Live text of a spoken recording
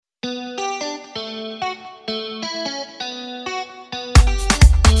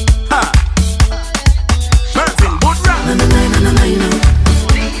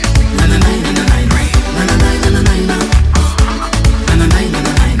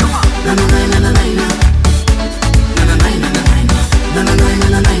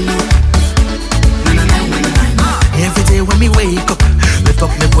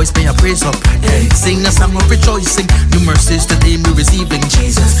praise up. Hey, sing a song of rejoicing. New mercies today we receiving.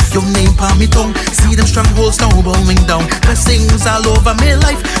 Jesus, your name palm me tongue. See them strongholds now bowing down. Blessings all over my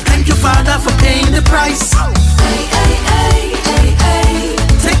life. Thank you, Father, for paying the price. Hey, hey, hey, hey, hey.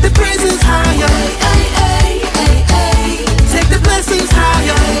 Take the praises higher. Hey, hey, hey, hey. Take the blessings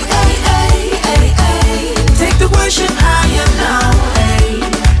higher. Hey, hey, hey, hey. Take the worship higher now. Hey,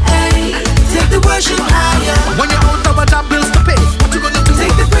 hey. Take the worship higher. When you're out of a job bills to pay, what you gonna do?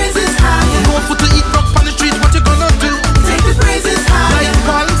 Take the praises higher. No food to eat, rock on the street, what you gonna do? Take the praises higher. Like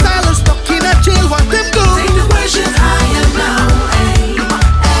Paul and Silas stuck in a jail, what them do? Take the worship higher now. Hey,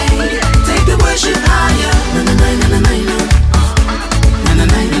 hey. Take the worship higher. Na na na na na na na. Na na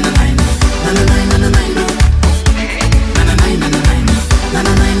na na na na. Na na na na na na. Na na na na na na. Na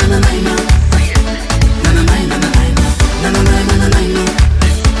na na na na na. Na na na na na na.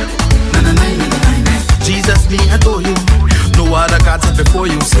 Na na na na na na. Jesus, me adore you. No other gods are before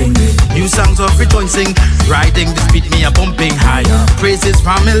you. Sing new songs of rejoicing. Riding this beat, me a bumping higher. Praises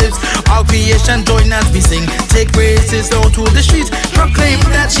from my lips. All creation join as we sing. Take praises down to the streets. Proclaim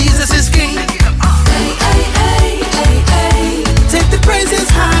that Jesus is King. Hey, hey, hey, hey, hey. Take the praises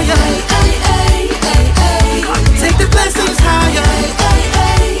higher. Hey, hey, hey, hey, hey. Take the blessings higher. Hey,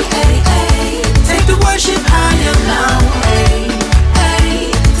 hey, hey, hey. Take the worship higher now. Hey,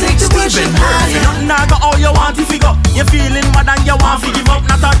 hey. Take the worship higher. Nothing I got all you want to figure. You feeling mad and you want to give up.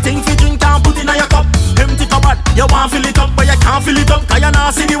 Not a thing for drink and put in your cup. Empty cupboard, you want to fill it up, but you can't fill it up, cause you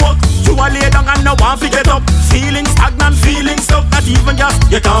not see the work. You are lay down and no want to get up. Feeling stagnant, feeling stuck. Not even gas,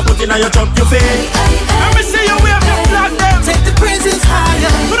 you can't put in your truck. You fail. Let me see you wave your flag there. Take the praises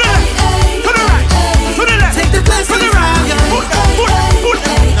higher. To the left, to the right, to the left. Take the blessings higher.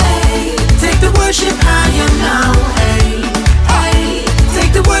 Take the worship higher now. Hey, hey.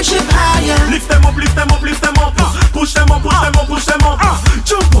 Take the worship higher. Lift them up, lift them up, lift them up. Push them up, push them up, push them up.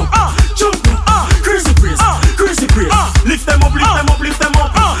 Jump up, jump up. Crazy praise, crazy praise. Lift them up, lift them up, lift them up.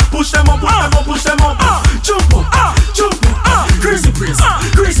 Push them up, push them up, push them up. Jump up, jump up. Crazy praise,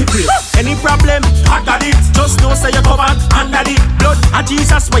 crazy praise. Any problem? I got it. Just know say you covered under the blood of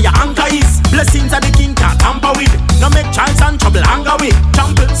Jesus where your anchor is. Blessings of the King can't tamper with. No make chance and trouble anger with.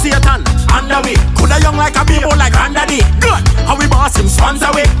 Trample Satan under way. Coulda young like a baby like granddaddy. Good, how we boss him swans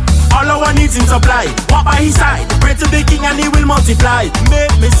away. All our needs in supply. Walk by his side. Pray to the King and he will multiply.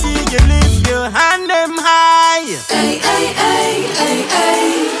 Make me see you lift your hand them high. Hey, hey, hey, hey,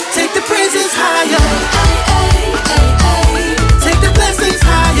 hey.